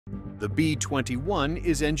The B-21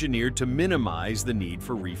 is engineered to minimize the need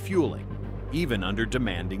for refueling, even under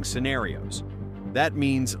demanding scenarios. That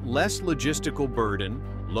means less logistical burden,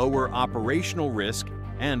 lower operational risk,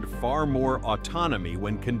 and far more autonomy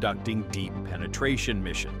when conducting deep penetration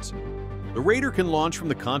missions. The Raider can launch from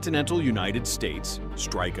the continental United States,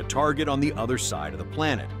 strike a target on the other side of the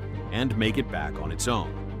planet, and make it back on its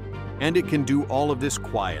own. And it can do all of this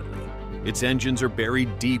quietly. Its engines are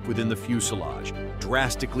buried deep within the fuselage,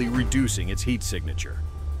 drastically reducing its heat signature.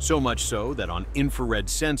 So much so that on infrared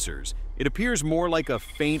sensors, it appears more like a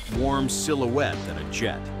faint, warm silhouette than a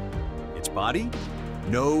jet. Its body?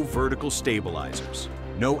 No vertical stabilizers,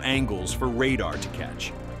 no angles for radar to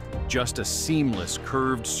catch. Just a seamless,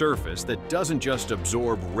 curved surface that doesn't just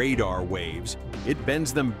absorb radar waves, it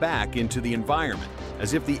bends them back into the environment,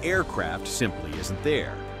 as if the aircraft simply isn't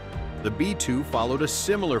there. The B-2 followed a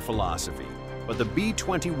similar philosophy, but the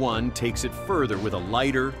B-21 takes it further with a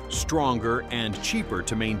lighter, stronger, and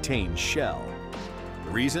cheaper-to-maintain shell. The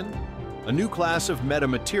reason? A new class of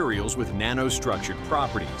metamaterials with nanostructured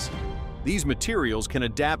properties. These materials can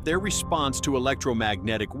adapt their response to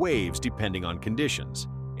electromagnetic waves depending on conditions,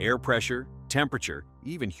 air pressure, temperature,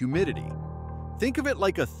 even humidity. Think of it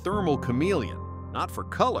like a thermal chameleon, not for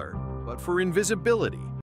color, but for invisibility.